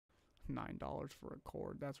$9 for a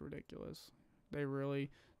cord. That's ridiculous. They really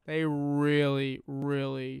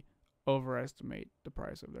overestimate the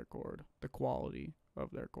price of their cord, the quality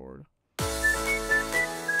of their cord.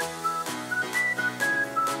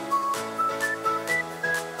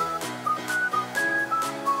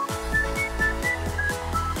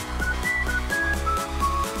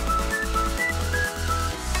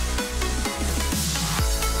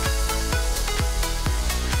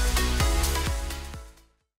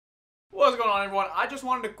 What's going on, everyone? I just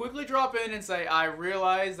wanted to quickly drop in and say I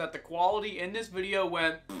realized that the quality in this video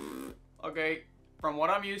went okay. From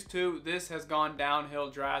what I'm used to, this has gone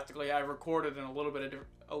downhill drastically. I've recorded in a little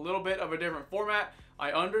bit of a different format.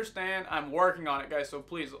 I understand. I'm working on it, guys. So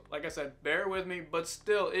please, like I said, bear with me. But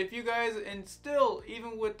still, if you guys, and still,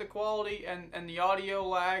 even with the quality and the audio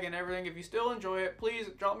lag and everything, if you still enjoy it, please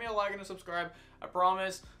drop me a like and a subscribe. I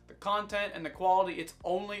promise the content and the quality, it's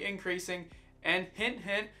only increasing. And hint,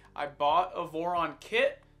 hint, I bought a Voron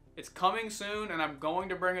kit. It's coming soon, and I'm going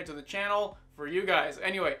to bring it to the channel for you guys.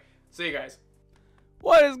 Anyway, see you guys.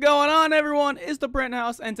 What is going on, everyone? It's the Print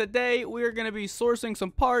House, and today we're going to be sourcing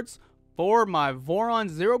some parts for my Voron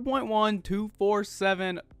 0.1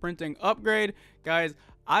 247 printing upgrade. Guys,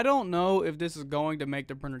 I don't know if this is going to make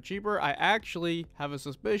the printer cheaper. I actually have a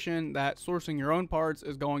suspicion that sourcing your own parts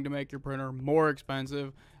is going to make your printer more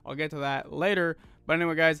expensive. I'll get to that later. But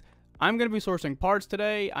anyway, guys, I'm going to be sourcing parts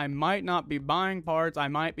today. I might not be buying parts. I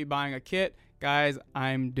might be buying a kit. Guys,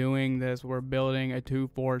 I'm doing this. We're building a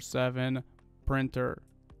 247 printer.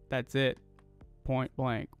 That's it. Point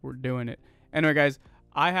blank. We're doing it. Anyway, guys,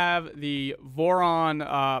 I have the Voron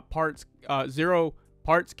Zero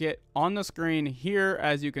parts kit on the screen here,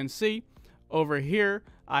 as you can see. Over here,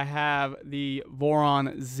 I have the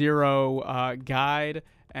Voron Zero guide.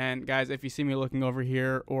 And guys, if you see me looking over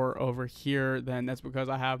here or over here, then that's because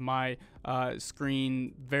I have my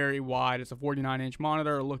screen very wide. It's a 49-inch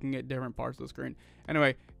monitor looking at different parts of the screen.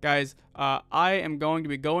 Anyway, guys, I am going to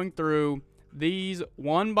be going through these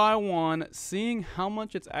one by one, seeing how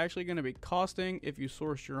much it's actually going to be costing if you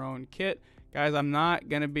source your own kit. Guys, I'm not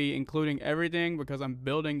going to be including everything because I'm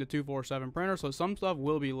building the 247 printer, so some stuff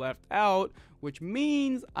will be left out, which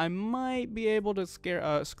means I might be able to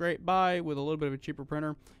scrape by with a little bit of a cheaper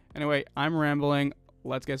printer. Anyway, I'm rambling.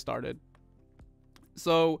 Let's get started.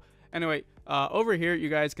 So, anyway, over here you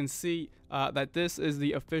guys can see that this is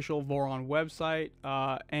the official Voron website,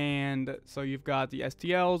 and so you've got the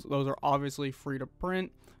STLs. Those are obviously free to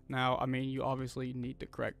print. Now, I mean, you obviously need the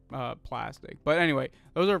correct plastic. But anyway,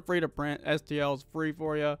 those are free to print. STL's free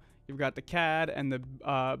for you. You've got the CAD and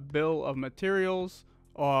the bill of materials.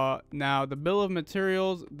 Now, the bill of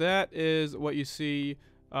materials, that is what you see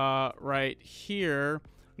right here.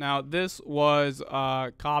 Now, this was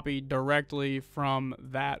copied directly from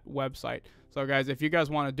that website. So, guys, if you guys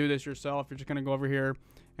want to do this yourself, you're just going to go over here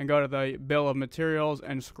and go to the bill of materials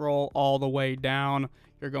and scroll all the way down.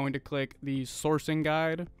 You're going to click the sourcing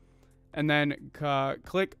guide. And then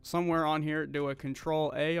click somewhere on here, do a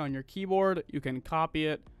Control-A on your keyboard. You can copy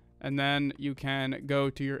it, and then you can go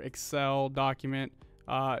to your Excel document,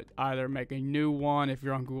 either make a new one if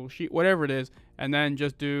you're on Google Sheet, whatever it is, and then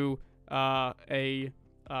just do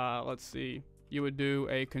let's see, you would do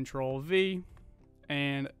a Control-V,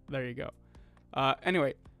 and there you go.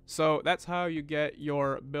 Anyway, so that's how you get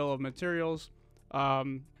your bill of materials.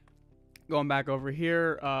 Going back over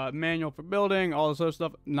here, manual for building, all this other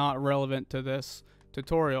stuff, not relevant to this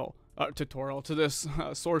tutorial, to this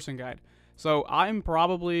sourcing guide. So I'm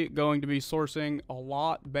probably going to be sourcing a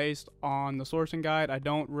lot based on the sourcing guide. I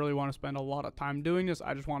don't really want to spend a lot of time doing this.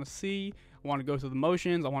 I just want to see, I want to go through the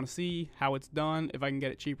motions. I want to see how it's done, if I can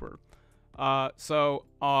get it cheaper. So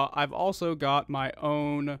I've also got my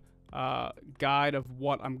own guide of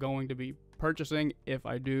what I'm going to be purchasing if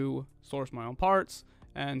I do source my own parts.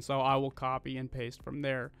 And so I will copy and paste from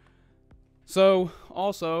there. So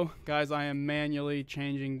also, guys, I am manually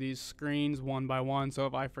changing these screens one by one. So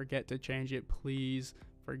if I forget to change it, please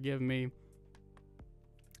forgive me.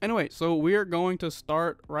 Anyway, so we are going to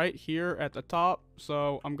start right here at the top.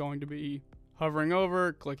 So I'm going to be hovering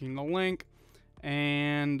over, clicking the link.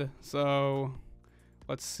 And so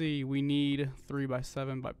let's see, we need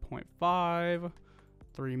 3x7 by 0.5,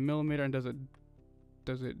 3mm. And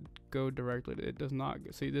does it go directly to it? Does not.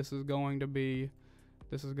 See, this is going to be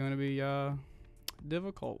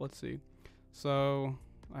difficult. Let's see. So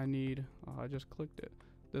I need, I just clicked it,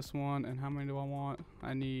 this one, and how many do I want?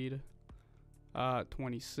 I need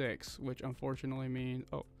 26, which unfortunately means,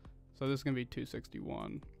 oh, so this is gonna be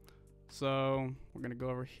 261. So we're gonna go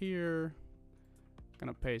over here,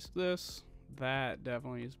 gonna paste this. That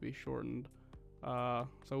definitely needs to be shortened.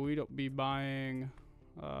 So we don't be buying,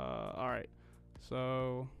 all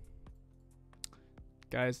So,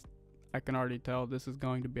 guys, I can already tell this is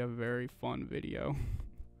going to be a very fun video.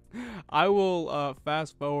 I will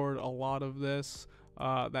fast forward a lot of this.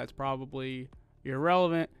 That's probably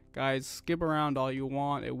irrelevant. Guys, skip around all you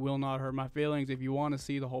want. It will not hurt my feelings. If you want to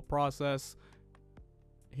see the whole process,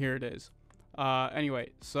 here it is. Anyway,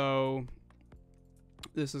 so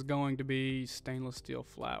this is going to be stainless steel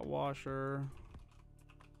flat washer.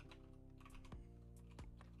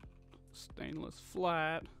 Stainless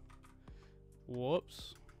flat.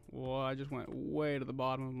 Whoops. Well, I just went way to the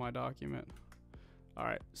bottom of my document.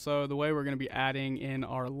 Alright, so the way we're going to be adding in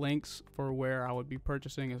our links for where I would be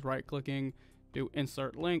purchasing is right-clicking, do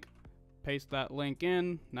insert link, paste that link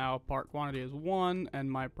in. Now part quantity is 1 and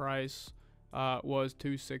my price was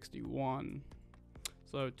 $261.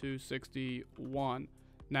 So $261.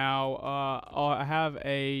 Now I have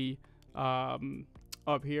a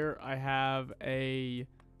up here I have a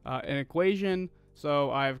an equation.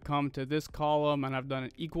 So I've come to this column and I've done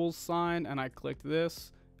an equals sign and I clicked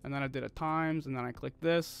this, and then I did a times and then I clicked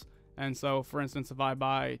this. And so for instance, if I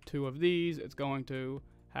buy 2 of these, it's going to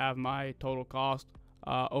have my total cost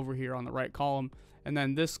over here on the right column. And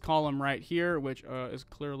then this column right here, which is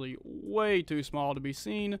clearly way too small to be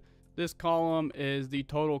seen, this column is the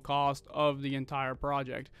total cost of the entire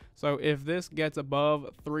project. So if this gets above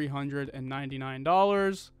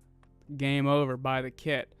 $399, game over, buy the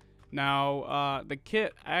kit. Now the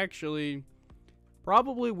kit actually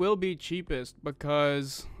probably will be cheapest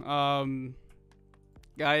because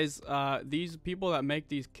guys, these people that make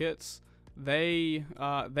these kits, they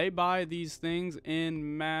buy these things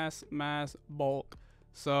in mass bulk.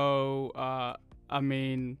 So I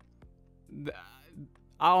mean,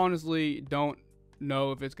 I honestly don't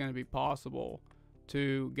know if it's going to be possible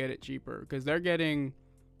to get it cheaper, because they're getting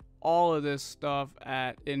all of this stuff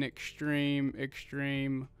at an extreme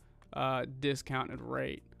discounted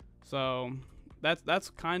rate. So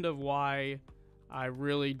that's kind of why I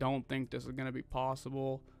really don't think this is going to be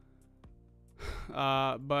possible.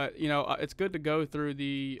 But you know, it's good to go through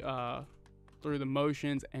the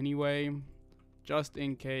motions anyway, just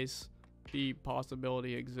in case the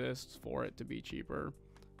possibility exists for it to be cheaper.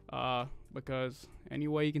 Because any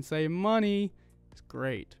way you can save money is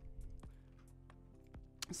great.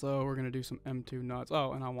 So we're gonna do some M2 nuts.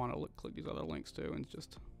 Oh, and I want to click these other links too, and it's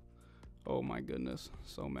just, oh my goodness,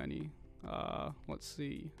 so many. Let's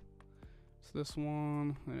see. It's this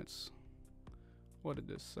one, and it's, what did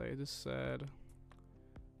this say? This said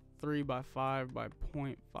 3 by 5 by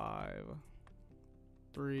 0.5.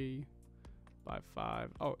 3 by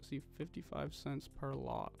 5. Oh, see, 55 cents per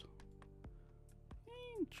lot.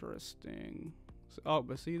 Interesting. So, oh,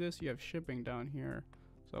 but see this? You have shipping down here.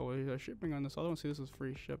 So we have shipping on this other one. See, this is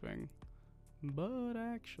free shipping. But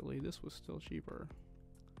actually, this was still cheaper.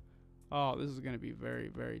 Oh, this is going to be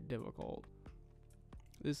very difficult.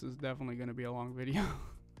 This is definitely going to be a long video.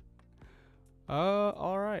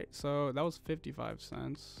 Alright. So that was 55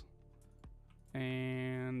 cents.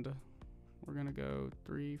 And we're going to go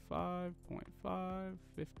 35.5,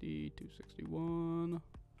 50, 261.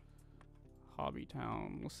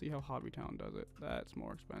 Hobbytown. Let's see how Hobbytown does it. That's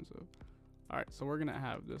more expensive. Alright, so we're going to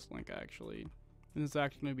have this link actually. And it's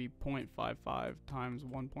actually going to be 0.55 times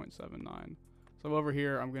 1.79. So over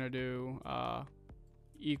here, I'm going to do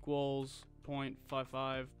equals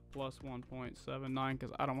 0.55 plus 1.79,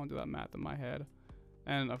 because I don't want to do that math in my head.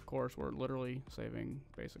 And of course, we're literally saving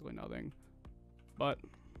basically nothing. But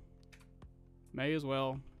may as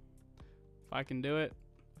well. If I can do it,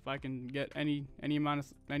 if I can get any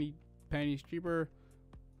pennies cheaper,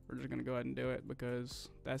 we're just gonna go ahead and do it, because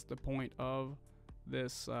that's the point of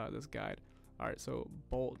this this guide. All right, so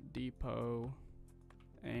bolt depot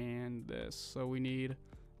and this. So we need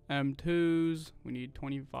M2s. We need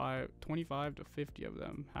 25 to 50 of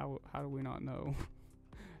them. How do we not know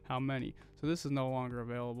how many? So this is no longer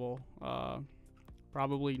available.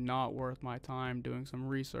 Probably not worth my time doing some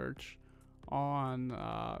research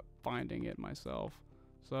on finding it myself.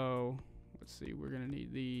 So let's see, we're gonna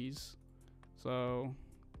need these. So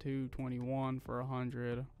 221 for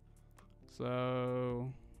 100.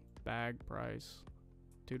 So bag price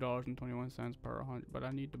 $2.21 per 100, but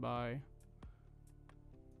I need to buy.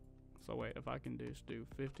 So wait, if I can just do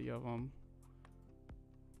 50 of them,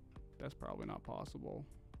 that's probably not possible.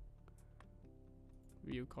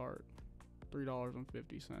 View cart,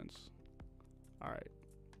 $3.50. All right,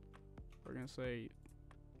 we're gonna say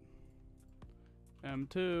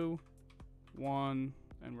M2 1,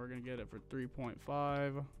 and we're gonna get it for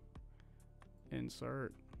 3.5.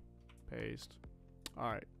 Insert, paste.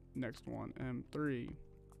 All right, next one, M3.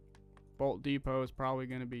 Bolt depot is probably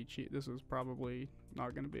gonna be cheap. This is probably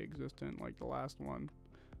not going to be existent like the last one.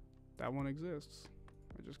 That one exists.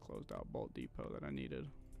 I just closed out Bolt Depot that I needed.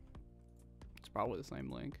 It's probably the same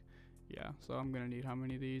link. Yeah, so I'm going to need how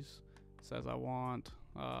many of these? It says I want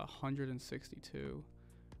 162.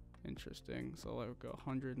 Interesting. So I'll go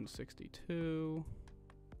 162.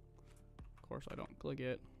 Of course, I don't click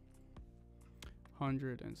it.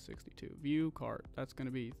 162. View cart. That's going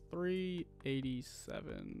to be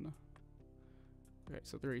 387. Okay,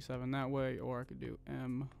 so 387 that way, or I could do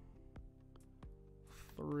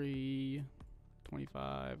M325.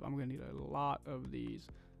 I'm going to need a lot of these.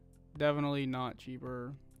 Definitely not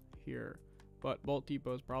cheaper here. But Bolt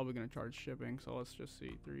Depot is probably going to charge shipping, so let's just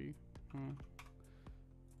see.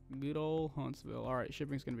 Good old Huntsville. Alright,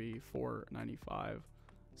 shipping's going to be $4.95.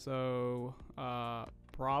 So,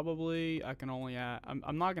 probably I can only add,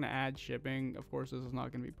 I'm not going to add shipping. Of course, this is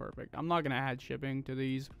not going to be perfect. I'm not going to add shipping to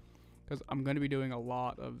these because I'm going to be doing a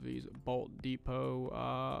lot of these Bolt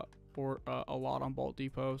Depot, a lot on Bolt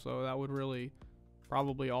Depot. So that would really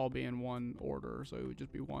probably all be in one order. So it would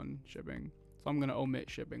just be one shipping. So I'm going to omit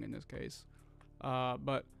shipping in this case.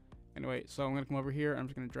 But anyway, so I'm going to come over here. I'm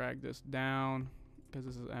just going to drag this down because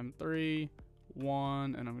this is M3,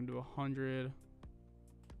 1, and I'm going to do 100.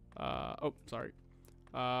 Oh, sorry.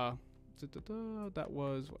 That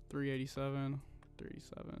was what, 387,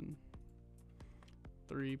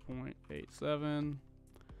 3.87.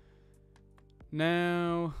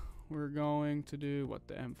 Now we're going to do what,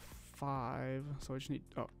 the M5. So I just need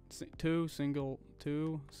two singular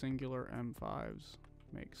M5s.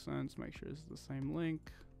 Makes sense. Make sure this is the same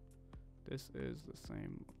link. This is the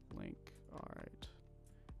same link. All right.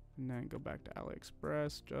 And then go back to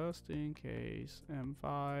AliExpress just in case.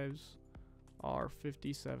 M5s are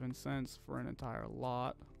 57 cents for an entire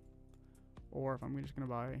lot. Or if I'm just going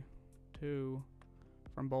to buy 2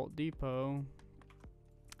 from Bolt Depot,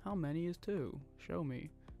 how many is 2? Show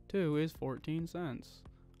me. 2 is 14 cents.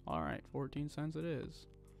 Alright, 14 cents it is.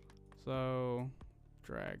 So,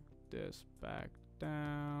 drag this back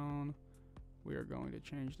down. We are going to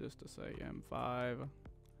change this to say M5.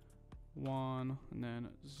 1 and then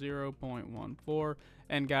 0.14.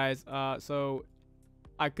 And guys, so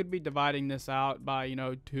I could be dividing this out by, you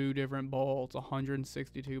know, 2 different bolts,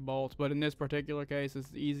 162 bolts, but in this particular case it's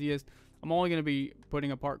the easiest. I'm only going to be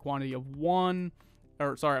putting a part quantity of I'm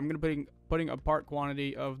going to be putting a part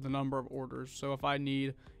quantity of the number of orders. So if I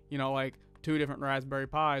need, you know, like 2 different Raspberry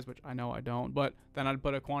Pis, which I know I don't, but then I'd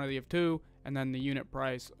put a quantity of 2 and then the unit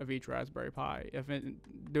price of each Raspberry Pi. If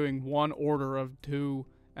doing one order of 2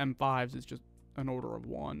 M5s is just an order of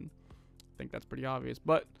 1. I think that's pretty obvious.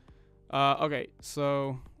 But okay,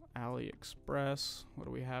 so AliExpress. What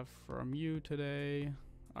do we have from you today?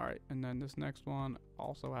 All right, and then this next one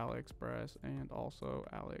also AliExpress and also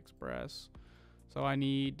AliExpress. So I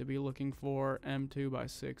need to be looking for M2 by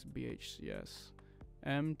 6 BHCS.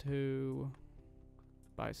 M2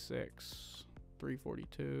 by 6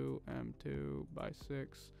 342. M2 by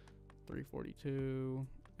 6 342.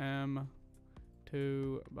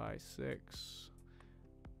 M2 by 6.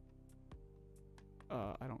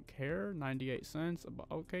 I don't care. 98 cents.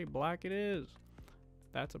 Okay, black it is.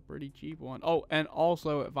 That's a pretty cheap one. Oh, and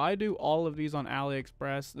also, if I do all of these on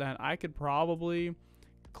AliExpress, then I could probably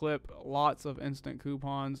clip lots of instant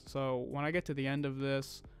coupons. So when I get to the end of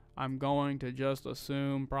this, I'm going to just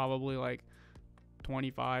assume probably like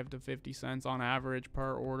 25 to 50 cents on average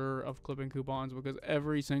per order of clipping coupons, because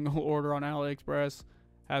every single order on AliExpress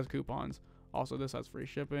has coupons. Also, this has free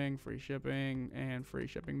shipping, and free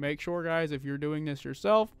shipping. Make sure, guys, if you're doing this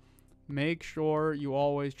yourself, make sure you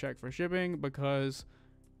always check for shipping, because,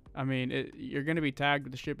 I mean, you're going to be tagged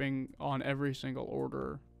with the shipping on every single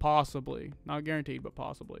order. Possibly. Not guaranteed, but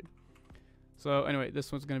possibly. So, anyway,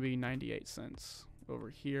 this one's going to be 98 cents over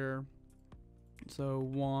here. So,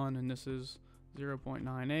 1, and this is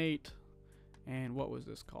 0.98. And what was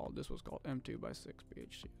this called? This was called M2 by 6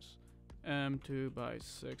 BHCS. M2 by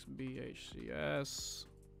 6 BHCS,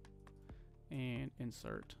 and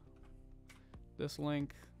insert this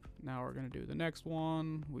link. Now we're going to do the next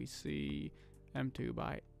one. We see M2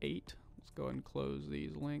 by 8. Let's go ahead and close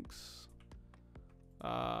these links.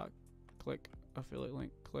 Click affiliate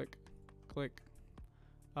link, click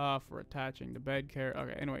for attaching the bed care.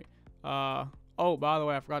 Okay, anyway, oh, by the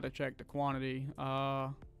way, I forgot to check the quantity.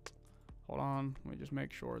 Hold on, let me just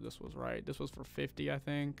make sure this was right. This was for 50, I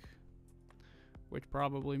think. Which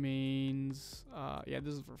probably means, yeah,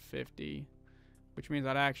 this is for 50, which means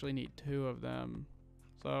I'd actually need 2 of them.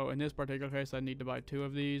 So in this particular case, I'd need to buy 2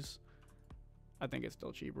 of these. I think it's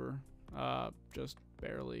still cheaper, just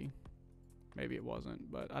barely. Maybe it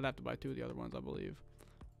wasn't, but I'd have to buy 2 of the other ones, I believe.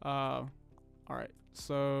 All right,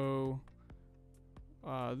 so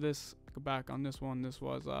This, go back on this one, this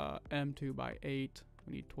was M2 by 8.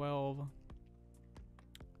 We need 12.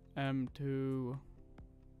 M2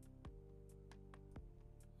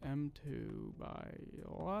 by,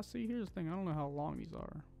 well, see, here's the thing, I don't know how long these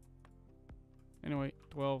are. Anyway,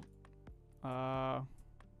 12.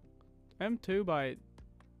 M2 by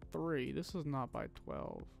 3. This is not by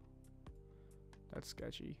 12. That's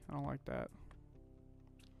sketchy. I don't like that.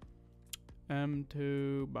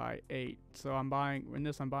 M2 by 8. So I'm buying, in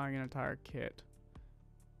this I'm buying an entire kit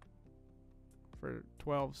for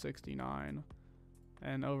 $12.69.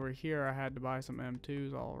 And over here I had to buy some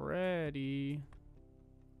M2s already.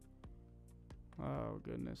 Oh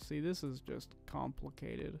goodness. See, this is just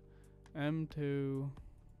complicated. M2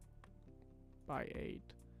 by 8.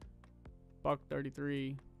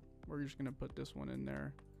 $1.33. We're just gonna put this one in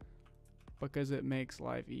there because it makes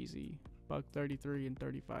life easy. $1.33 and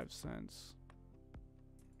 35 cents.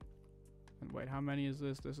 And wait, how many is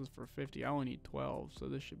this? This is for 50. I only need 12, so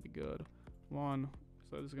this should be good. 1.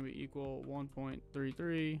 So this is gonna be equal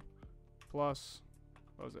 1.33 plus,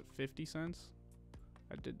 what was it, 50 cents?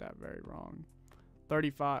 I did that very wrong.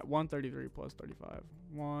 133 plus 35.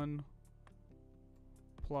 1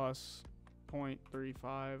 plus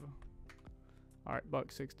 0.35. All right,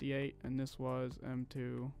 $1.68, and this was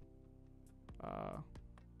M2.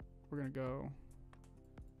 We're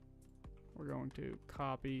going to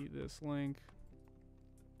copy this link,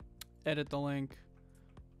 edit the link,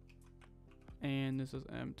 and this is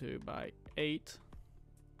M2 by 8.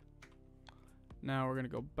 Now we're gonna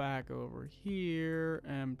go back over here,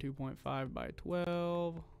 M2.5 by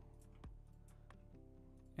 12,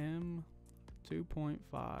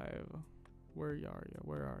 M2.5, where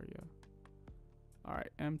are you? All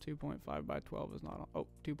right, M2.5 by 12 is not on. Oh,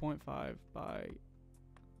 2.5 by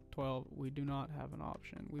 12, we do not have an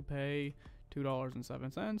option. We pay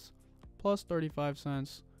 $2.07 plus 35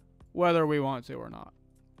 cents, whether we want to or not.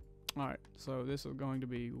 All right, so this is going to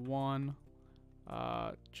be 1.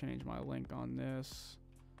 Change my link on this.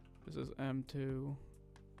 This is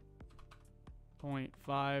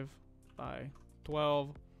M2.5 by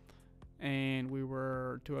 12, and we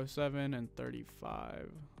were 207 and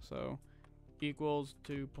 35. So equals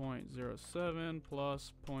 2.07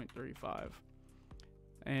 plus 0.35.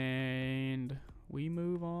 And we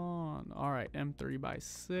move on. All right, M3 by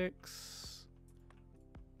 6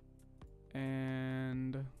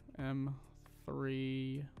 and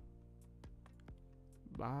M3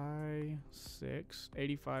 by 6,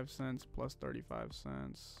 85 cents plus 35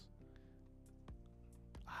 cents.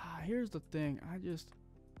 Here's the thing. I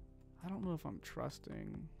don't know if I'm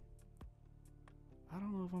trusting.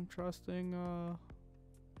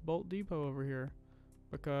 Bolt Depot over here,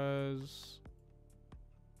 because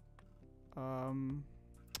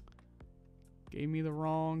gave me the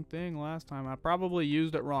wrong thing last time. I probably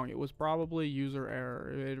used it wrong. It was probably user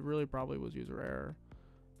error. It really probably was user error.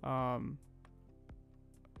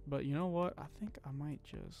 But you know what? I think I might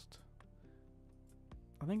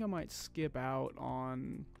skip out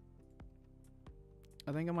on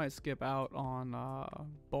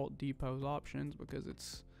Bolt Depot's options because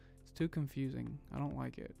it's too confusing. I don't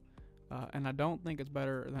like it. And I don't think it's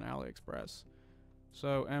better than AliExpress.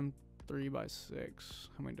 So M3 by 6.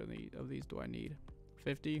 How many of these do I need?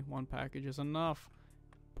 50. One package is enough.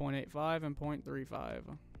 0.85 and 0.35.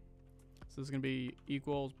 So this is going to be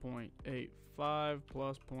equals 0.85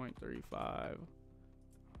 plus 0.35. I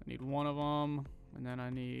need one of them, and then I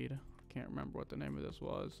can't remember what the name of this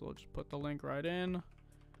was, so we'll just put the link right in.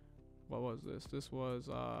 What was this? This was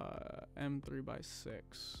M3 by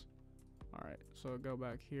 6. Alright, so go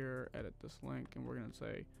back here, edit this link, and we're going to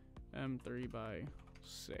say M3 by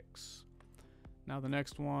 6. Now the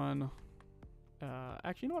next one,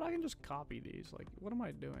 actually, you know what? I can just copy these. Like, what am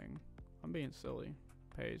I doing? I'm being silly.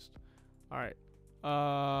 Paste. Alright,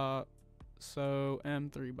 so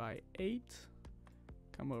M3 by 8.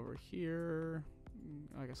 Come over here.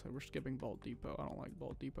 Like I said, we're skipping Bolt Depot. I don't like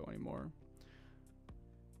Bolt Depot anymore.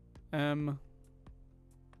 M3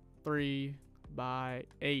 by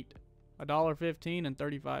 8. $1.15 and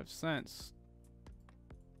 35 cents.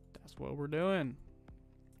 That's what we're doing.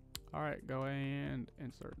 Alright, go and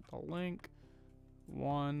insert the link.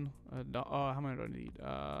 How many do I need?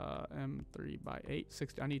 M3 by 8,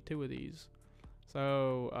 60. I need 2 of these.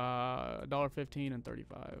 So $1.15 and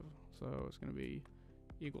 35. So it's gonna be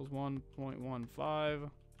equals 1.15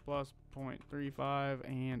 plus 0.35,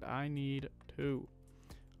 and I need 2.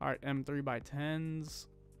 Alright, M3 by 10s.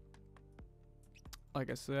 Like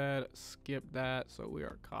I said, skip that. So we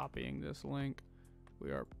are copying this link.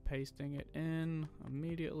 We are pasting it in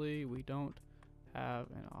immediately. We don't have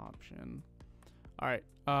an option. All right.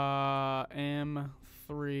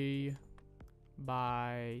 M3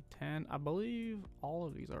 by 10. I believe all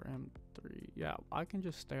of these are M3. Yeah, I can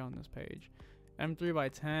just stay on this page. M3 by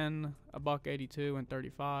 10, $1.82 and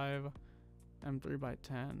 35. M3 by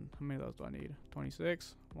 10. How many of those do I need?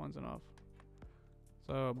 26. One's enough.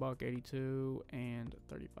 So $1.82 and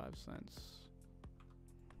 35 cents.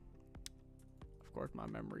 Of course, my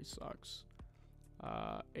memory sucks.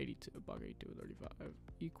 82, $1.82, 35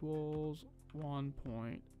 equals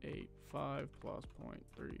 1.85 plus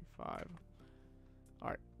 0.35. All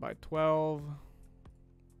right, by 12,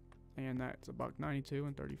 and that's $1.92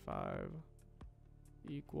 and 35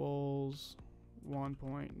 equals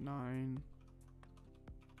 1.92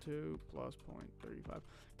 plus 0.35.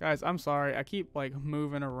 Guys, I'm sorry. I keep like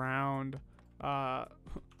moving around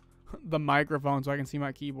the microphone so I can see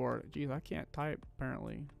my keyboard. Jeez, I can't type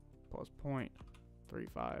apparently. Plus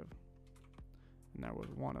 0.35. And there was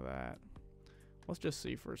one of that. Let's just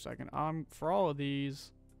see for a second. For all of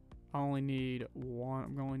these, I only need one.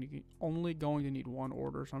 I'm only going to need one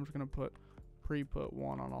order, so I'm just gonna pre-put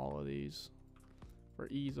one on all of these for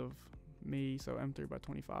ease of me. So M3 by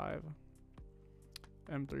 25.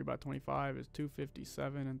 M3 by 25 is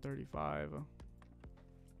 257 and 35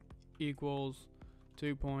 equals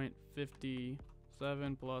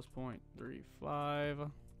 2.57 plus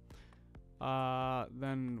 0.35.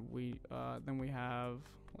 Then we have,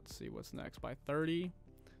 let's see what's next, by 30.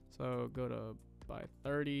 So go to by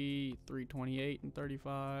 30, 328 and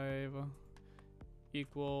 35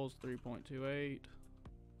 equals 3.28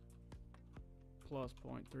 plus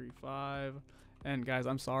 0.35. And guys,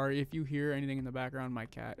 I'm sorry if you hear anything in the background. My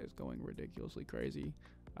cat is going ridiculously crazy.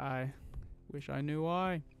 I wish I knew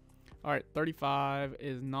why. All right, 35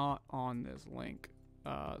 is not on this link.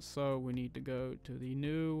 So we need to go to the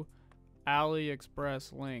new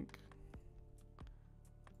AliExpress link.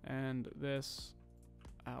 And this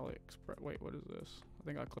AliExpress, wait, what is this? I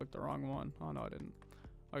think I clicked the wrong one. Oh no, I didn't.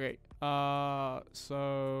 Okay,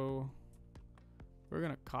 so we're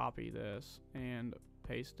gonna copy this and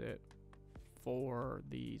paste it for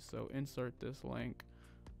these. So insert this link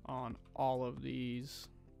on all of these.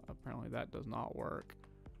 Apparently that does not work.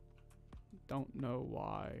 Don't know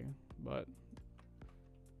why, but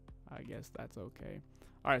I guess that's okay.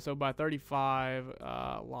 All right, so by 35,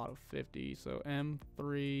 a lot of 50. So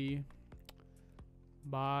M3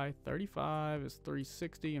 by 35 is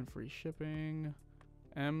 360 and free shipping.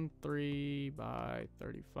 M3 by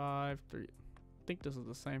 35, I think this is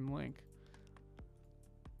the same link.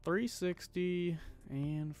 360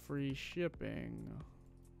 and free shipping.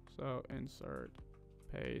 So insert,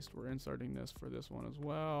 paste. We're inserting this for this one as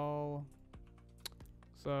well.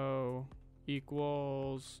 So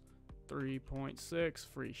equals 3.6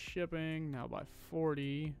 free shipping. Now by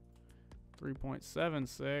 40,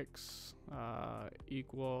 3.76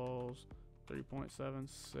 equals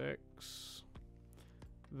 3.76.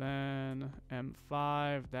 Then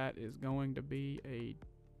M5, that is going to be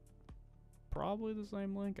probably the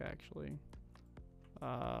same link actually.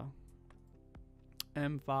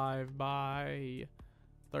 M5 by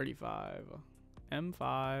 35.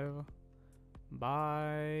 M5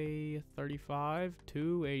 by 35,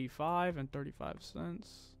 285 and 35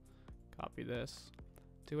 cents. Copy this.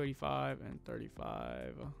 285 and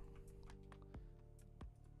 35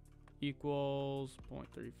 equals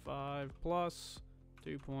 0.35 plus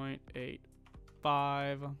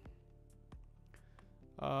 2.85.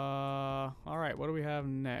 All right, what do we have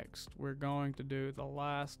next? We're going to do the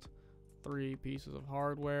last 3 pieces of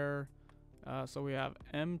hardware. So we have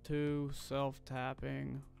M2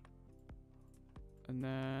 self-tapping, and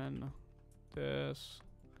then this.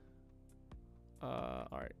 All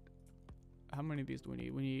right, how many of these do we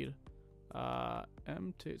need? We need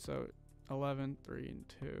M2, so 11, 3, and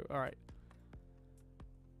 2. All right.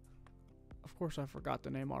 Of course, I forgot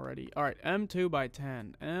the name already. All right, M2 by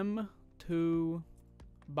 10. M2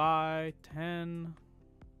 by 10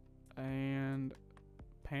 and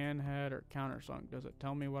panhead or countersunk. Does it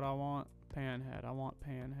tell me what I want? Panhead. I want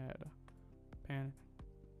panhead.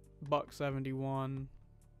 $1.71.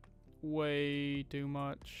 Way too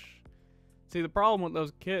much. See, the problem with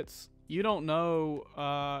those kits, you don't know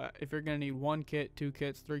if you're gonna need 1 kit, 2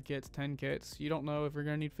 kits, 3 kits, 10 kits. You don't know if you're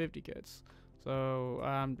gonna need 50 kits. So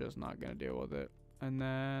I'm just not gonna deal with it. And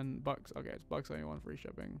then okay, it's $1.71 free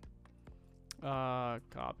shipping.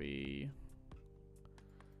 Copy.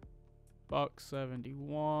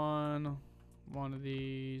 $1.71. One of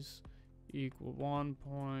these equal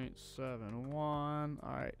 1.71. All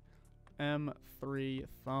right. M3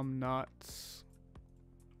 thumb nuts.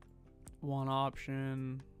 One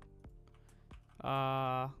option.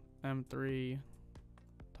 M3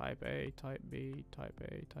 Type A, type B, type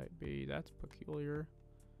A, type B. That's peculiar.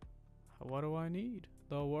 What do I need?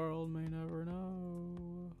 The world may never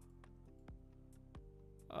know.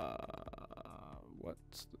 I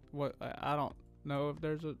don't know if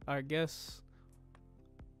there's a, I guess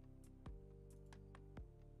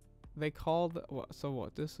they called, so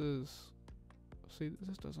what, this is, see,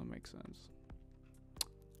 this doesn't make sense.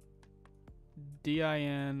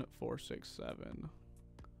 DIN 467.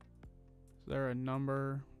 Is there a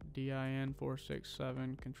number? DIN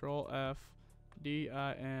 467. Control F.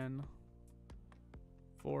 DIN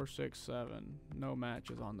 467. No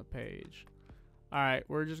matches on the page. Alright,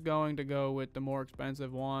 we're just going to go with the more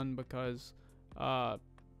expensive one because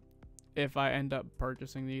if I end up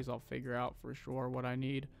purchasing these, I'll figure out for sure what I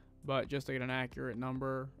need. But just to get an accurate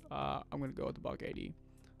number, I'm going to go with the $1.80.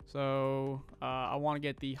 So I want to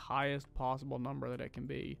get the highest possible number that it can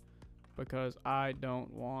be because I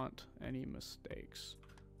don't want any mistakes.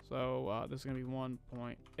 So this is going to be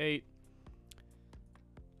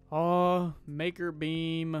 1.8. Maker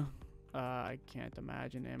beam. I can't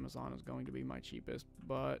imagine Amazon is going to be my cheapest,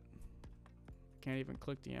 but I can't even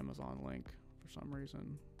click the Amazon link for some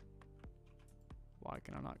reason. Why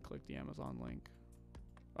can I not click the Amazon link?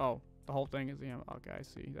 Oh, the whole thing is the okay, I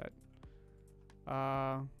see that.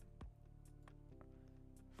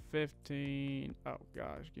 15. Oh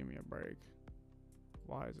gosh, give me a break.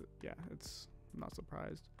 Why is it? Yeah, I'm not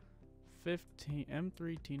surprised. 15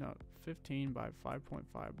 M3 T-Nut 15 by 5.5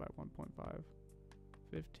 by 1.5.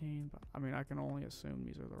 15 by, I mean, I can only assume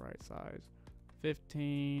these are the right size.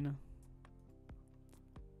 15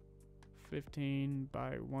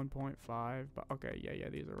 by 1.5, but okay, yeah,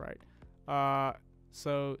 these are right.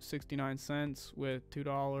 So 69 cents with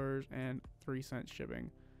 $2.03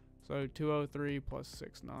 shipping. So 203 plus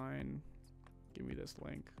 69. Give me this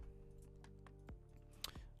link.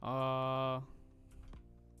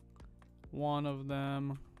 One of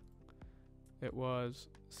them, it was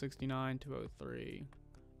 69,203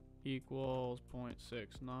 equals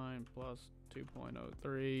 0.69 plus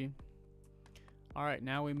 2.03. All right,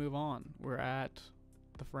 now we move on. We're at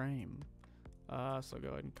the frame. So go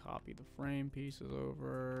ahead and copy the frame pieces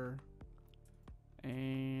over.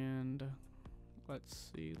 And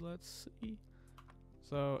let's see.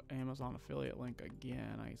 So Amazon affiliate link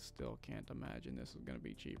again. I still can't imagine this is gonna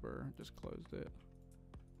be cheaper. Just closed it.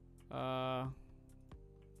 All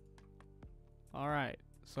right,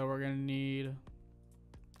 so we're gonna need,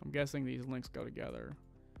 I'm guessing these links go together.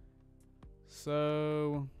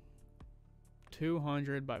 So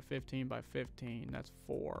 200 by 15 by 15, that's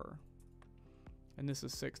 4. And this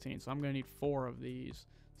is 16, so I'm gonna need 4 of these.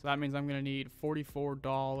 So that means I'm gonna need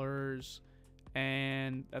 $44,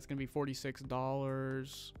 and that's gonna be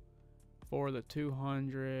 $46 for the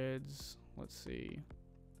 200s. Let's see.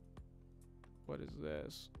 What is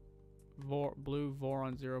this? Blue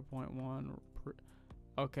Voron 0.1.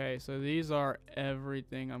 Okay, so these are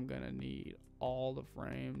everything I'm gonna need. All the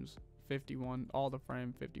frames, 51. All the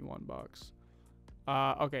frame, $51.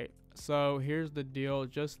 Okay, so here's the deal.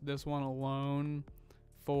 Just this one alone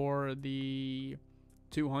for the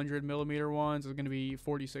 200 millimeter ones is gonna be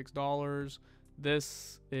 $46.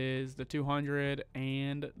 This is the 200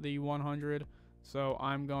 and the 100. So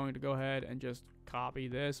I'm going to go ahead and just copy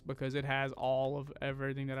this because it has all of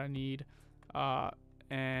everything that I need.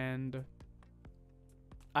 And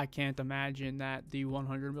I can't imagine that the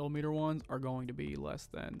 100 millimeter ones are going to be less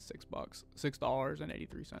than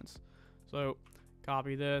 $6.83. So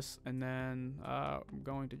copy this, and then I'm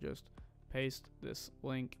going to just paste this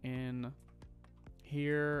link in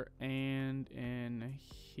here and in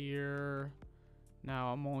here.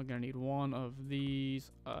 Now I'm only gonna need 1 of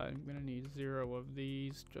these. I'm gonna need 0 of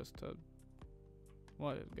these just to,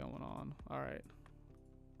 what is going on? All right.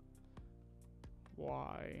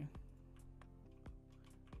 Why?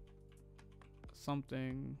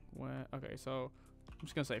 Something went, okay, so I'm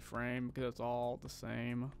just gonna say frame because it's all the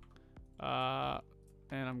same. And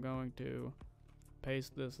I'm going to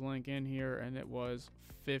paste this link in here, and it was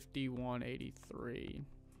 51.83.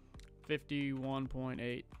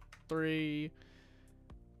 51.83.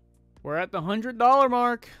 We're at the $100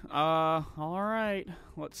 mark. All right,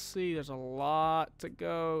 let's see. There's a lot to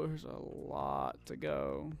go.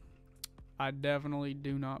 I definitely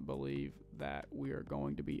do not believe that we are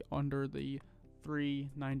going to be under the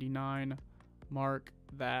 $3.99 mark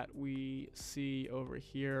that we see over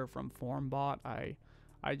here from FormBot.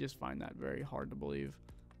 I just find that very hard to believe.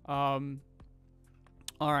 All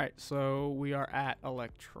right, so we are at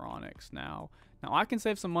electronics now. Now I can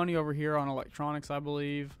save some money over here on electronics, I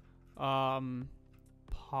believe.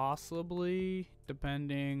 Possibly,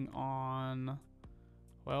 depending on,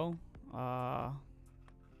 well,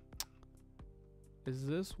 is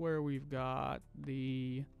this where we've got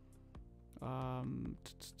the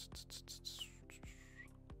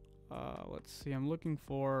let's see, I'm looking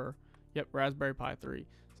for, yep, Raspberry Pi 3.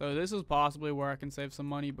 So this is possibly where I can save some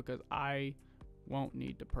money because I won't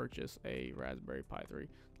need to purchase a Raspberry Pi 3.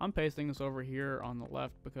 I'm pasting this over here on the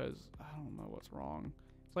left because I don't know what's wrong.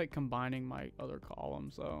 It's like combining my other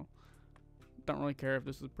columns, so don't really care if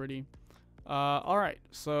this is pretty. Alright,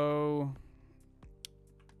 so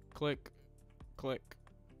click, click,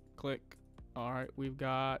 click. Alright, we've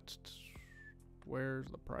got, where's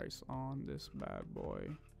the price on this bad boy?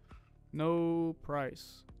 No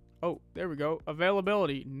price. Oh, there we go.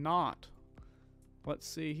 Availability, not. Let's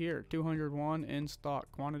see here. 201 in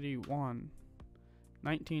stock. Quantity 1.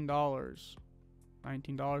 $19.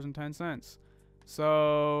 $19.10.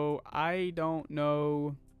 So I don't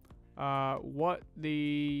know what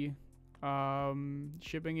the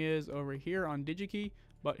shipping is over here on DigiKey,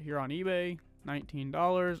 but here on eBay,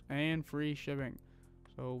 $19 and free shipping.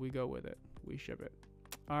 So we go with it. We ship it.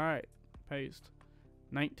 All right, paste.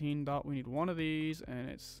 $19. We need one of these, and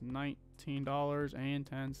it's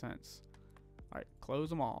 $19.10. All right, close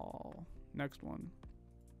them all. Next one.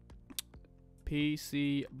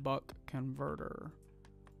 PC buck converter.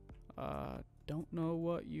 Don't know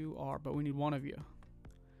what you are, but we need one of you.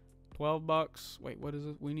 12 bucks. Wait, what is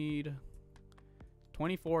it? We need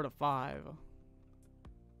 24 to 5.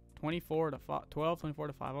 24 to 5. 12, 24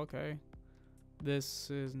 to 5. Okay. This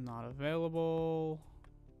is not available.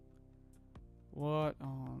 What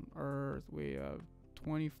on earth? We have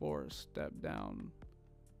 24 step down.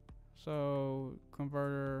 So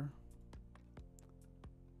converter.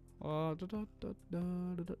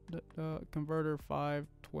 Converter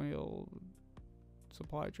 512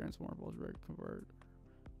 supply transformer voltage rate convert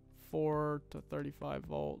 4 to 35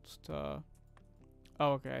 volts to,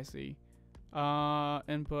 oh, okay, I see.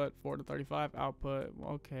 Input 4 to 35, output,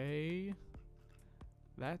 okay,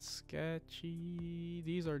 that's sketchy.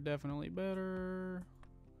 These are definitely better.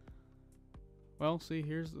 Well, see,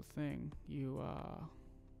 here's the thing. You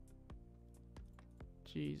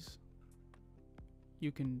geez,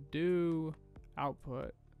 you can do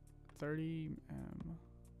output 30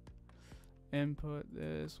 input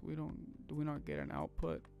this. Do we not get an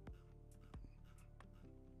output?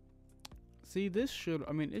 See, this should,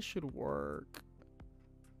 I mean, it should work,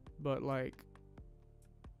 but like,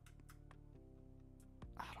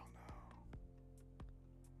 I don't know.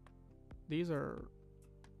 These are,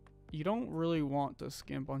 you don't really want to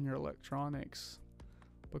skimp on your electronics,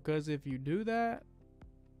 because if you do that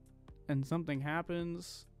and something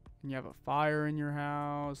happens and you have a fire in your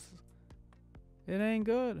house, it ain't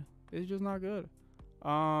good. It's just not good.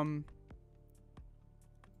 I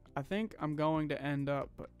think I'm going to end up,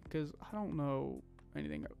 because I don't know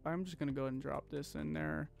anything, I'm just gonna go ahead and drop this in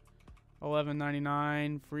there.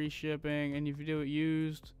 $11.99 free shipping, and if you do it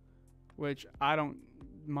used, which I don't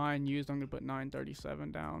mind used, I'm gonna put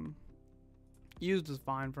 $9.37 down. Used is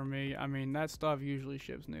fine for me. I mean, that stuff usually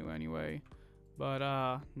ships new anyway. But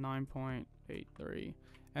 9.83,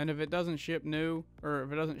 and if it doesn't ship new, or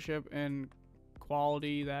if it doesn't ship in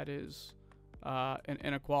quality that is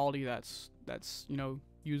in a quality that's you know,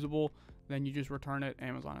 usable, then you just return it.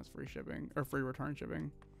 Amazon has free shipping, or free return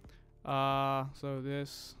shipping. So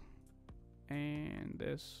this and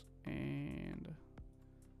this, and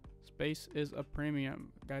space is a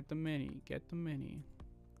premium. Got the mini, get the mini.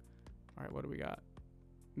 All right, what do we got?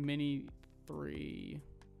 Mini 3.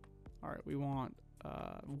 All right, we want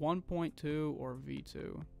 1.2 or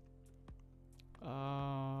V2.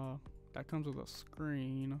 That comes with a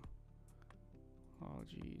screen. Oh,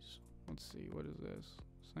 geez. Let's see. What is this?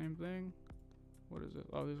 Same thing? What is it?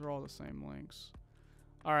 Oh, these are all the same links.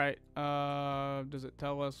 All right. Does it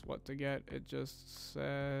tell us what to get? It just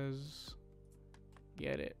says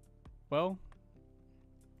get it. Well,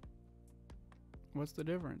 what's the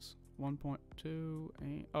difference? 1.2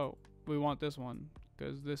 and, oh, we want this one,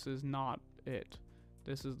 because this is not it.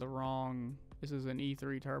 This is the wrong, this is an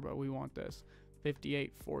E3 turbo. We want this.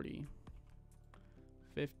 5840.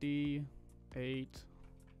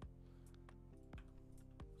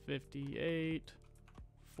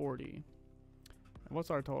 5840. And what's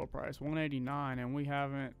our total price? 189, and we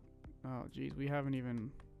haven't, oh geez, we haven't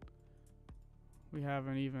even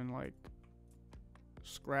like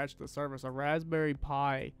scratched the surface. A Raspberry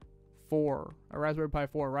Pi 4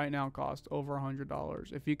 right now costs over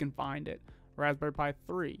 $100 if you can find it. Raspberry Pi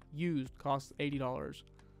 3 used costs $80.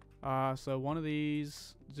 So one of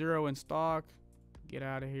these, 0 in stock, get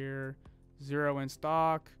out of here. 0 in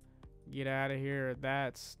stock, get out of here.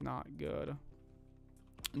 That's not good.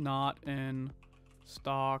 Not in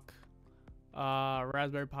stock.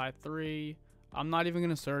 Raspberry Pi 3. I'm not even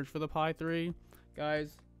gonna search for the Pi 3,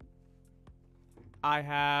 guys. I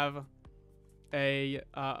have a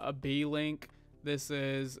B link. This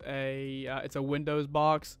is it's a Windows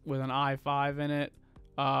box with an i5 in it.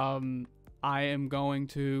 I am going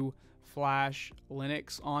to flash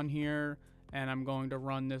Linux on here, and I'm going to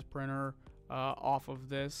run this printer off of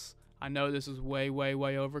this. I know this is way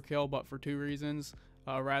overkill, but for two reasons.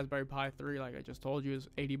 Raspberry Pi 3, like I just told you, is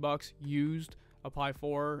 80 bucks used. A Pi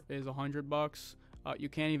 4 is 100 bucks. You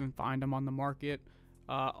can't even find them on the market.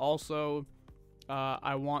 Also,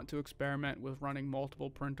 I want to experiment with running multiple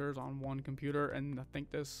printers on one computer, and I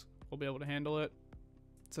think this will be able to handle it.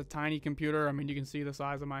 It's a tiny computer. I mean, you can see the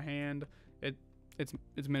size of my hand. It's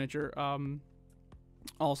miniature.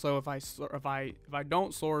 Also, if I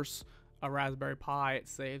don't source a Raspberry Pi, it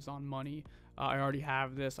saves on money. I already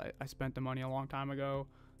have this. I spent the money a long time ago,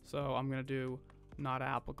 so I'm gonna do not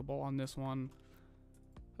applicable on this one.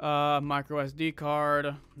 Micro SD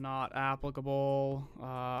card, not applicable,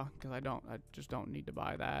 because I just don't need to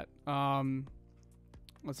buy that.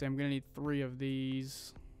 Let's see, I'm gonna need 3 of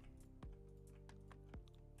these,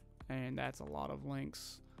 and that's a lot of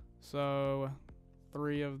links. So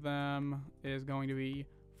 3 of them is going to be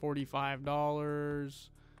 $45.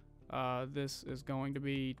 This is going to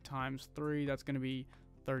be times 3. That's going to be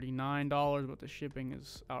 $39, but the shipping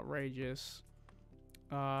is outrageous.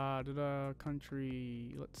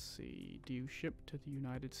 Country, let's see. Do you ship to the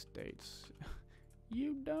United States?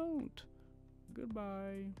 You don't.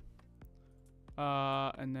 Goodbye.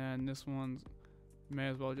 And then this one's, may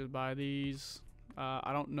as well just buy these.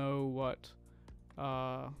 I don't know what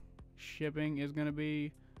shipping is going to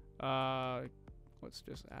be. Let's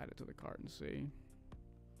just add it to the cart and see.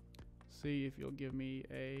 See if you'll give me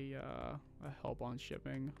a help on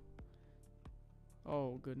shipping.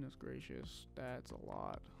 Oh, goodness gracious. That's a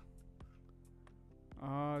lot.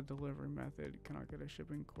 Delivery method. Can I get a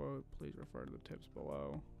shipping quote? Please refer to the tips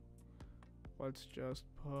below. Let's just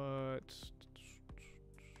put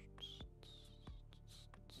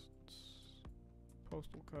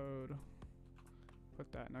postal code.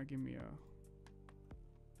 Put that. Now give me a...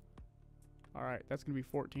 Alright, that's going to be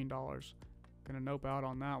 $14. Gonna nope out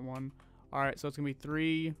on that one. Alright, so it's going to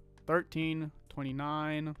be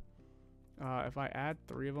 $13.29. If I add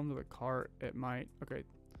 3 of them to the cart, it might... Okay.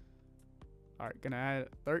 Alright, gonna add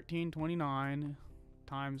 $13.29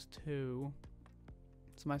 times 2.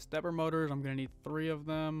 So my stepper motors, I'm gonna need 3 of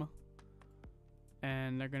them.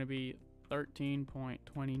 And they're gonna be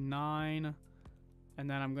 $13.29. And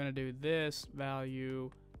then I'm gonna do this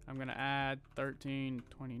value. I'm gonna add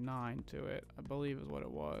 $13.29 to it. I believe is what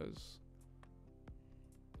it was.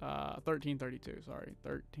 $13.32, sorry.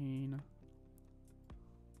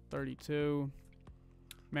 $13.32.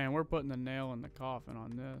 Man, we're putting the nail in the coffin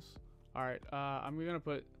on this. All right, I'm gonna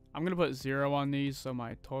put 0 on these so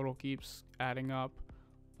my total keeps adding up.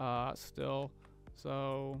 Still,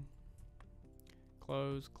 so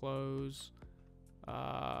close.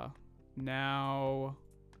 Now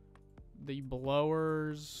the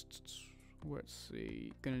blowers. Let's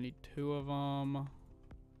see. Gonna need 2 of them.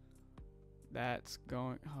 That's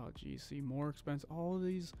going. Oh, GC more expensive. All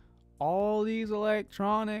these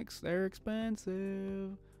electronics, they're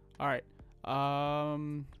expensive. All right.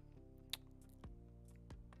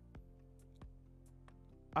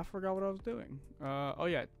 I forgot what I was doing. Oh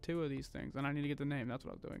yeah, 2 of these things, and I need to get the name. That's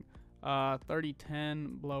what I was doing.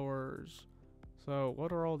 3010 blowers. So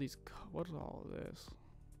what are all these? What is all of this?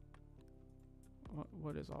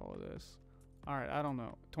 What is all of this? All right, I don't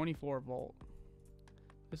know. 24 volt.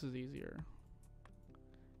 This is easier.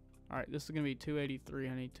 All right, this is gonna be 283.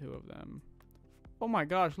 I need 2 of them. Oh my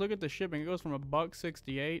gosh, look at the shipping. It goes from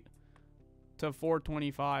 $168 to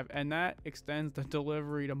 $425, and that extends the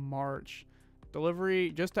delivery to March.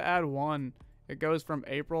 Delivery, just to add 1, it goes from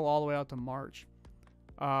April all the way out to March.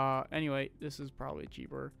 Anyway, this is probably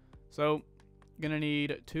cheaper. So, gonna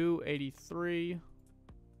need 283.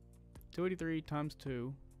 283 times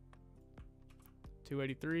 2.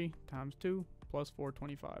 283 times 2 plus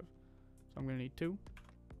 425. So I'm gonna need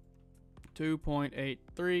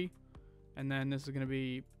 2.83, and then this is gonna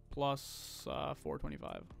be plus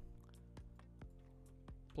 425.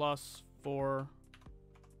 Plus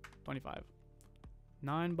 425.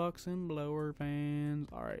 $9 in blower fans.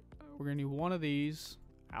 All right, we're gonna need 1 of these.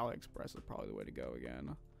 AliExpress is probably the way to go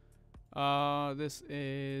again. This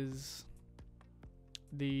is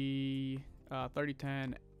the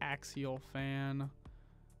 3010 axial fan.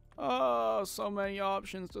 Oh, so many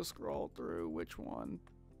options to scroll through. Which one?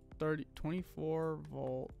 24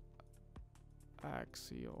 volt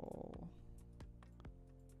axial.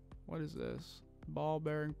 What is this? Ball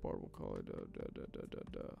bearing portable color.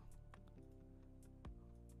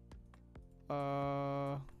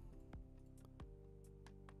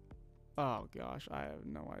 Oh gosh, I have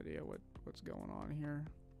no idea what's going on here.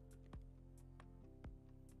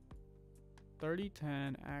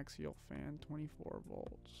 3010 axial fan, 24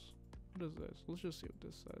 volts. What is this? Let's just see what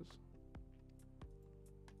this says.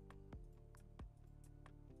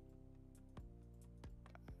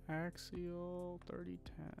 Axial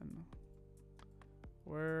 3010.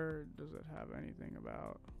 Where does it have anything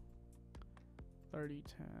about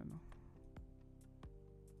 3010?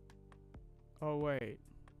 Oh wait.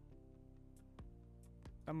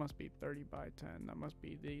 That must be 30 by 10. That must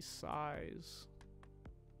be the size.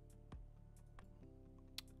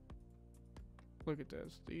 Look at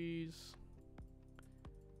this. These.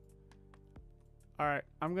 Alright,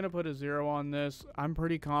 I'm gonna put a 0 on this. I'm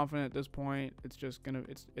pretty confident at this point it's just gonna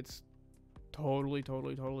it's totally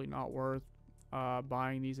not worth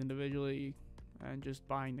buying these individually and just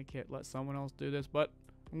buying the kit. Let someone else do this, but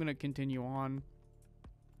I'm gonna continue on.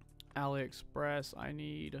 AliExpress, I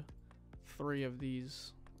need 3 of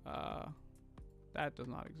these. That does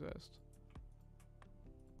not exist.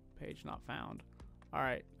 Page not found.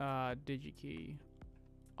 Alright, DigiKey.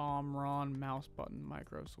 Omron mouse button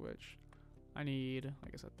micro switch. I need,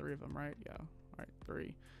 like I said, 3 of them, right? Yeah. Alright,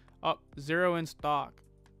 3. Oh, 0 in stock.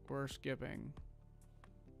 We're skipping.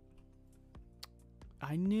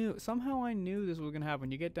 Somehow I knew this was gonna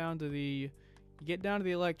happen. You get down to the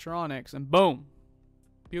electronics and boom.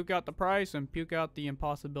 Puke out the price and puke out the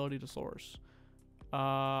impossibility to source.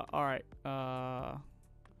 Alright. One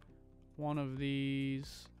of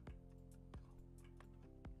these.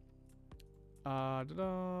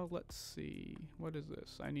 Let's see. What is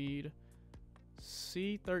this? I need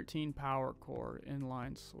C13 power cord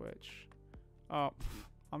inline switch. I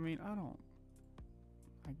mean, I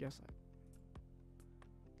guess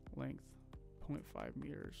length 0.5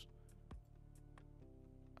 meters.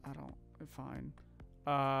 Fine.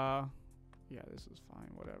 Yeah, this is fine,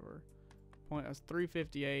 whatever. That's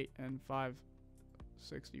 358 and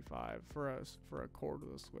 565 for a cord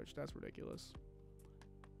with a switch. That's ridiculous.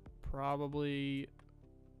 Probably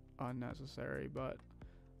unnecessary, but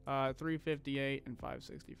 358 and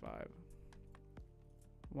 565.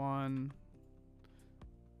 1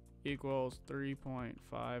 equals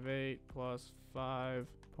 3.58 plus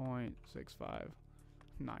 5.65.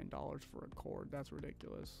 $9 for a cord. That's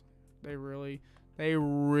ridiculous. They really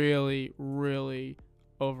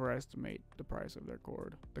overestimate the price of their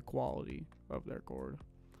cord, the quality of their cord.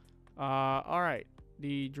 Alright,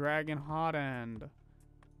 the Dragon Hot End.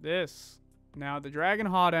 Now the Dragon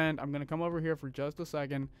Hot End, I'm gonna come over here for just a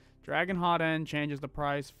second. Dragon Hot End changes the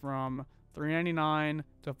price from $3.99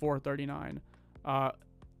 to $4.39.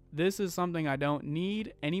 This is something I don't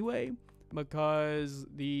need anyway, because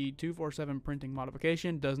the 247 printing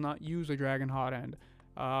modification does not use a Dragon Hot End.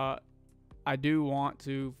 I do want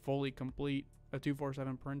to fully complete a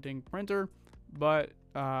 247 printer, but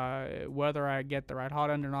whether I get the right hot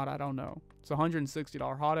end or not, I don't know. It's a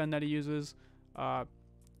 $160 hot end that he uses.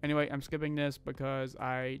 Anyway, I'm skipping this because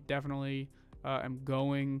I definitely am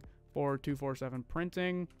going for 247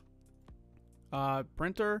 printing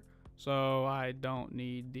printer, so I don't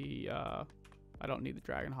need the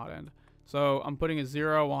Dragon hot end. So I'm putting a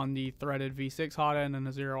 0 on the threaded V6 hot end and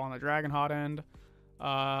a 0 on the Dragon hot end.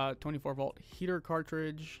 24 volt heater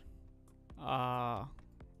cartridge.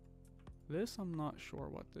 This I'm not sure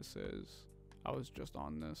what this is. I was just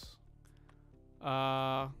on this.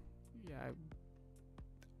 Yeah.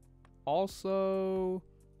 Also,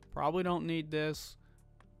 probably don't need this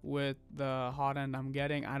with the hot end I'm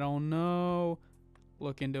getting. I don't know.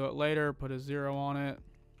 Look into it later. Put a 0 on it.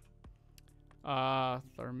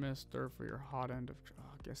 Thermistor for your hot end of.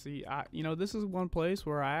 See, this is one place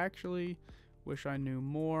where I actually wish I knew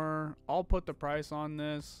more. I'll put the price on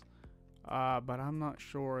this, but I'm not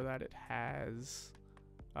sure that it has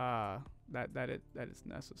that it's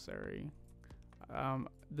necessary.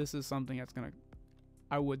 This is something that's gonna,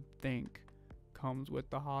 I would think, comes with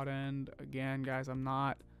the hot end. Again, guys, I'm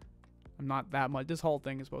not that much. This whole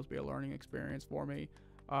thing is supposed to be a learning experience for me.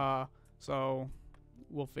 So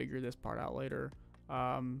we'll figure this part out later.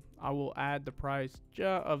 I will add the price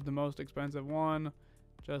of the most expensive one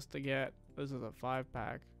just to get. This is a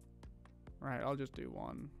 5-pack. Right, I'll just do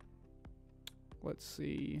one. Let's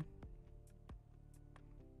see.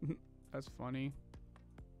 That's funny.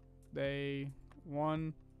 They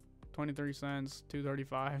 23 cents,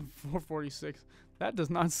 235, 446. That does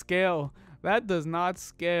not scale. That does not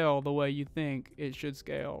scale the way you think it should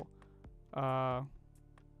scale. All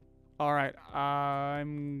right,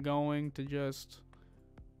 I'm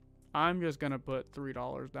just gonna put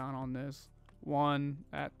 $3 down on this. one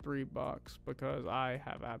at $3 because I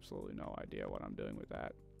have absolutely no idea what I'm doing with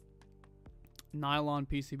that. Nylon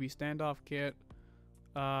PCB standoff kit.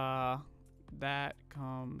 That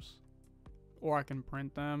comes, or I can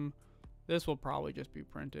print them. This will probably just be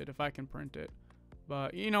printed if I can print it.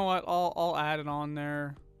 But you know what? I'll add it on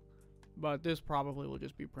there. But this probably will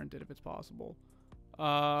just be printed if it's possible.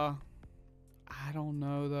 I don't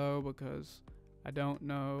know though, because I don't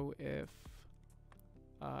know if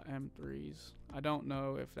M3s. I don't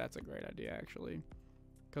know if that's a great idea actually,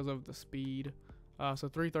 because of the speed. So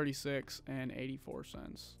 336 and 84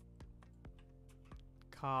 cents.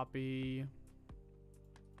 Copy.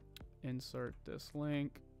 Insert this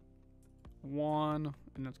link. 1,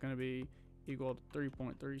 and that's going to be equal to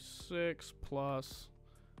 3.36 plus,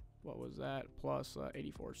 what was that? Plus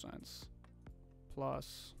 84 cents.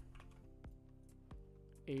 Plus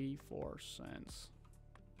 84 cents.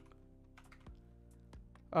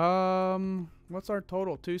 What's our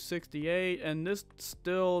total? 268, and this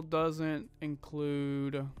still doesn't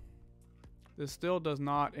include, this still does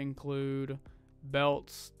not include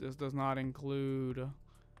belts. This does not include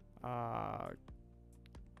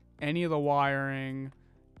any of the wiring,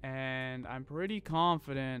 and I'm pretty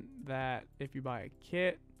confident that if you buy a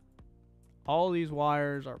kit, all these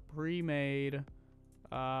wires are pre-made.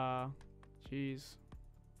 Geez,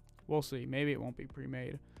 we'll see. Maybe it won't be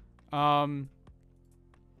pre-made.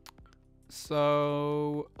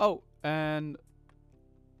 So, oh, and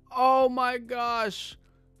oh my gosh,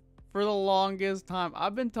 for the longest time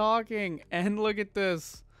I've been talking, and look at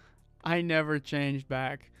this, I never changed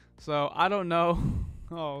back. So I don't know.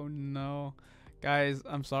 Oh no, guys,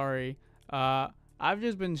 I'm sorry. I've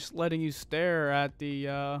just been letting you stare at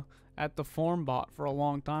the form bot for a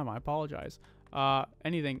long time. I apologize.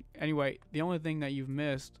 Anyway, the only thing that you've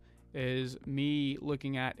missed is me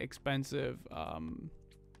looking at expensive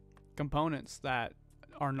components that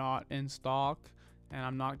are not in stock and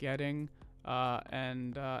I'm not getting.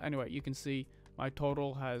 Anyway, you can see my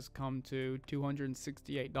total has come to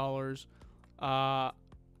 $268.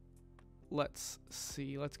 Let's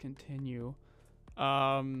see. Let's continue.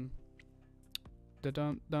 I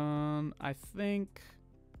think.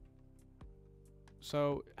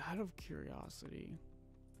 So, out of curiosity,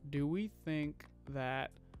 do we think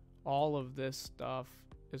that all of this stuff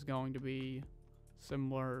is going to be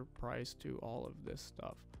similar price to all of this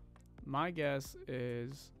stuff? My guess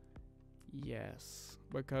is yes,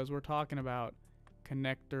 because we're talking about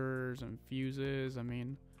connectors and fuses. I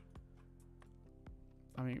mean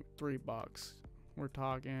 $3. We're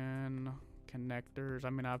talking connectors.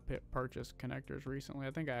 I mean, I've purchased connectors recently.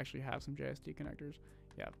 I think I actually have some JST connectors.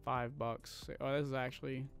 Yeah, $5. Oh, this is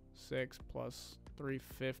actually 6 plus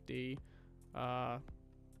 350. So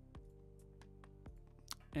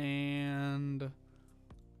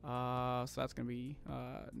that's gonna be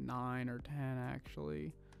 9 or 10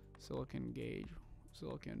 actually. Silicon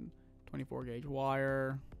 24 gauge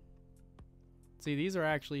wire. See, these are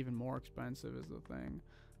actually even more expensive is the thing.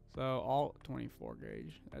 So all 24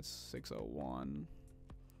 gauge, that's 601.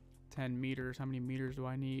 10 meters, how many meters do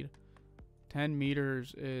I need? 10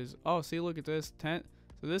 meters is, oh, see, look at this, 10.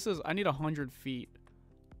 So this is, I need 100 feet.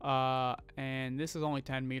 And this is only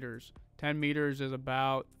 10 meters. 10 meters is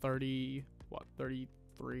about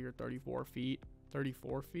 33 or 34 feet.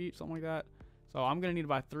 34 feet, something like that. So I'm gonna need to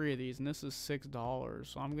buy 3 of these, and this is $6.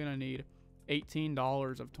 So I'm gonna need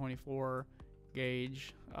 $18 of 24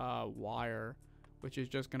 gauge wire, which is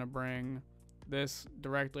just gonna bring this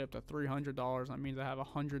directly up to $300. That means I have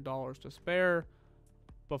 $100 to spare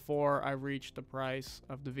before I reach the price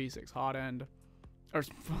of the V6 hot end. Or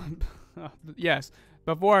yes,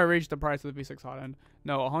 before I reach the price of the V6 hot end.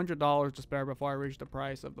 No, $100 to spare before I reach the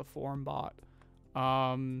price of the form bot.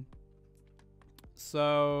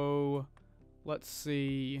 So let's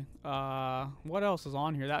see. What else is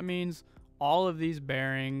on here? That means all of these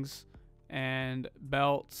bearings and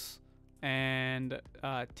belts and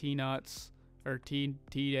T-nuts or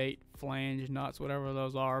T8 flange nuts, whatever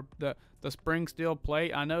those are. The spring steel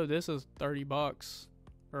plate, I know this is $30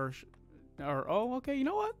 or oh, okay, you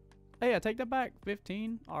know what? Hey, I take that back.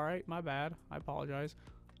 15. All right, my bad. I apologize.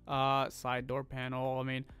 Side door panel. I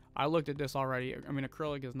mean, I looked at this already. I mean,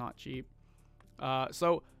 acrylic is not cheap.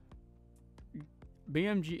 So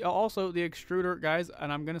BMG, also the extruder, guys,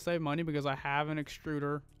 and I'm gonna save money because I have an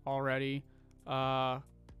extruder already.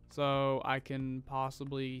 So I can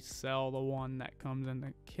possibly sell the one that comes in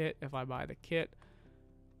the kit if I buy the kit.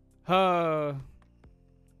 Well,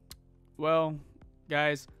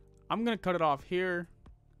 guys, I'm gonna cut it off here.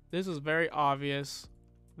 This is very obvious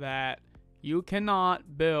that you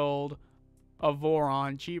cannot build a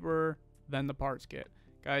Voron cheaper than the parts kit.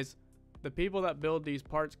 Guys, the people that build these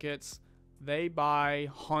parts kits, they buy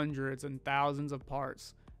hundreds and thousands of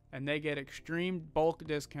parts, and they get extreme bulk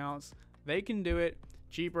discounts. They can do it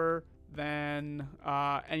cheaper than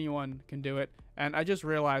anyone can do it. And I just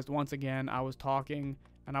realized once again I was talking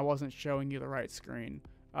and I wasn't showing you the right screen.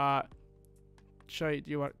 To show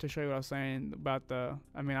you what I was saying about the,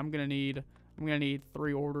 I mean, I'm gonna need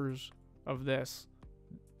 3 orders of this.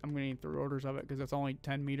 I'm gonna need 3 orders of it because it's only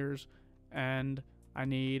 10 meters, and I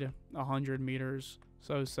need 100 meters.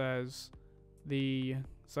 So says the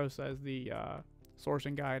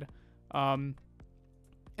sourcing guide.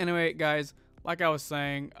 Anyway, guys, like I was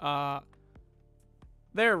saying,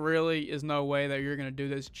 there really is no way that you're gonna do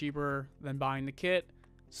this cheaper than buying the kit.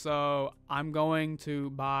 So I'm going to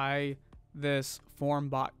buy this Voron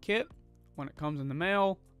bot kit when it comes in the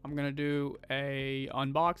mail. I'm gonna do a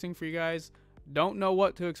unboxing for you guys. Don't know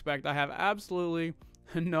what to expect. I have absolutely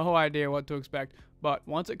no idea what to expect. But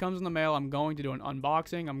once it comes in the mail, I'm going to do an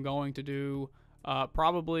unboxing. I'm going to do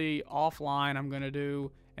probably offline. I'm gonna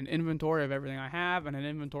do an inventory of everything I have and an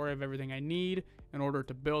inventory of everything I need in order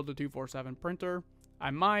to build the 247 printer.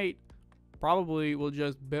 I probably will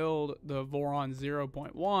just build the Voron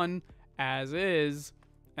 0.1 as is,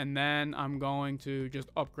 and then I'm going to just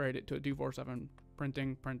upgrade it to a 247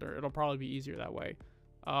 printer. It'll probably be easier that way.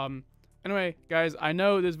 Anyway, guys, I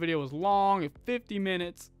know this video was long, 50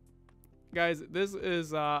 minutes. Guys, this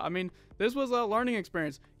is, I mean, this was a learning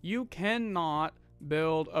experience. You cannot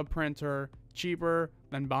build a printer cheaper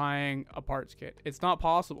than buying a parts kit. It's not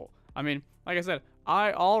possible. I mean, like I said,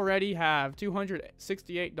 I already have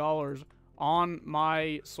 $268 on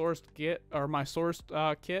my sourced kit, or my sourced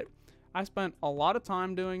kit. I spent a lot of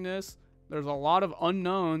time doing this. There's a lot of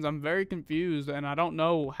unknowns. I'm very confused, and I don't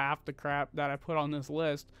know half the crap that I put on this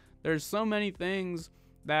list. There's so many things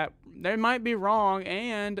that they might be wrong,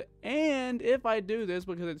 and if I do this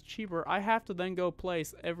because it's cheaper, I have to then go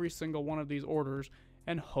place every single one of these orders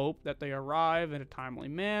and hope that they arrive in a timely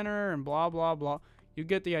manner and blah blah blah. You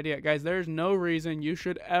get the idea, guys. There's no reason you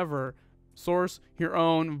should ever source your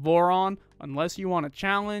own Voron unless you want a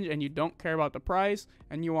challenge and you don't care about the price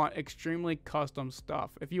and you want extremely custom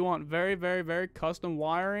stuff. If you want very, very, very custom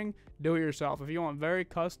wiring, do it yourself. If you want very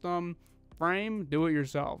custom frame, do it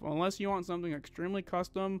yourself. Unless you want something extremely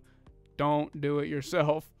custom, don't do it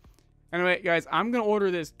yourself. Anyway, guys, I'm gonna order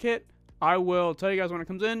this kit. I will tell you guys when it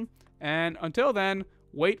comes in, and until then,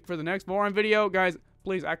 wait for the next Voron video. Guys,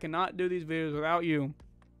 please, I cannot do these videos without you.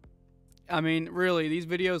 I mean, really, these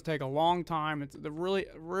videos take a long time. They're really,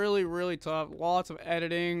 really, really tough. Lots of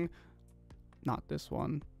editing. Not this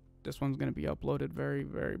one. This one's gonna be uploaded very,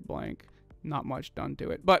 very blank. Not much done to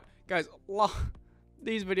it. But guys,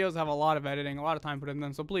 these videos have a lot of editing, a lot of time put in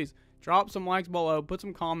them. So please drop some likes below, put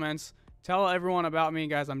some comments, tell everyone about me,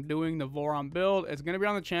 guys. I'm doing the Voron build. It's gonna be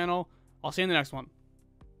on the channel. I'll see you in the next one.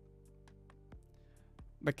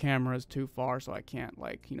 The camera is too far, so I can't,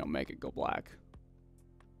 like, you know, make it go black.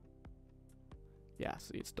 Yeah,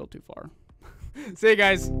 see, it's still too far. See you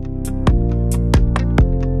guys.